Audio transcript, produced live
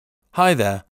Hi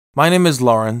there, my name is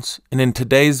Lawrence, and in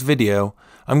today's video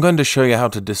I'm going to show you how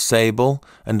to disable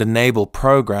and enable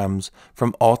programs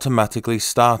from automatically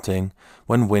starting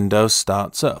when Windows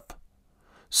starts up.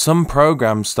 Some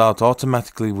programs start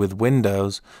automatically with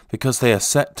Windows because they are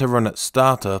set to run at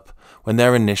startup when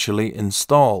they're initially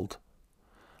installed.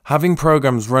 Having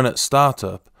programs run at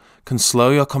startup can slow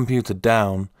your computer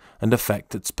down and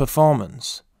affect its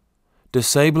performance.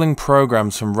 Disabling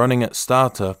programs from running at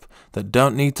startup that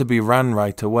don't need to be ran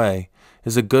right away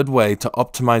is a good way to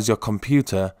optimize your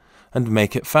computer and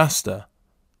make it faster.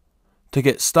 To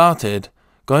get started,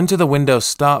 go into the Windows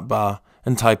Start bar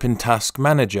and type in Task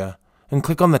Manager and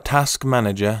click on the Task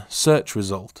Manager search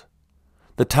result.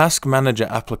 The Task Manager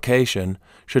application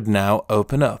should now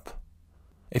open up.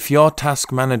 If your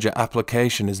Task Manager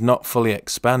application is not fully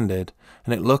expanded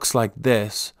and it looks like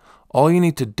this, all you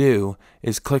need to do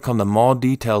is click on the More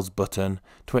Details button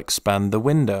to expand the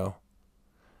window.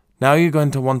 Now you're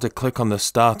going to want to click on the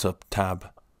Startup tab.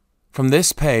 From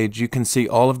this page you can see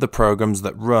all of the programs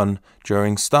that run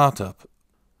during startup.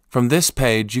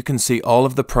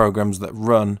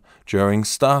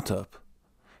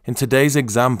 In today's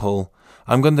example,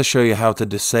 I'm going to show you how to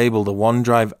disable the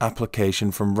OneDrive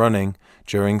application from running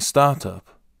during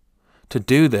startup. To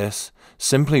do this,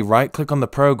 simply right-click on the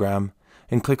program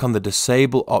and click on the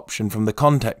Disable option from the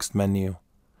context menu.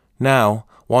 Now,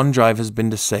 OneDrive has been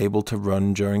disabled to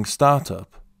run during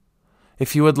startup.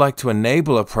 If you would like to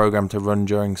enable a program to run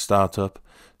during startup,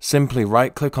 simply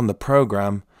right-click on the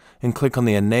program and click on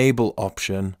the Enable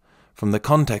option from the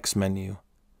context menu.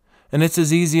 And it's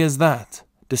as easy as that.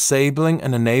 Disabling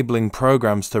and enabling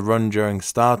programs to run during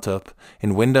startup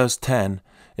in Windows 10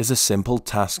 is a simple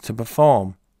task to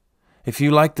perform. If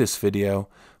you like this video,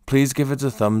 please give it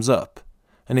a thumbs up.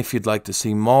 And if you'd like to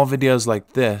see more videos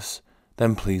like this,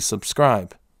 then please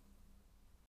subscribe.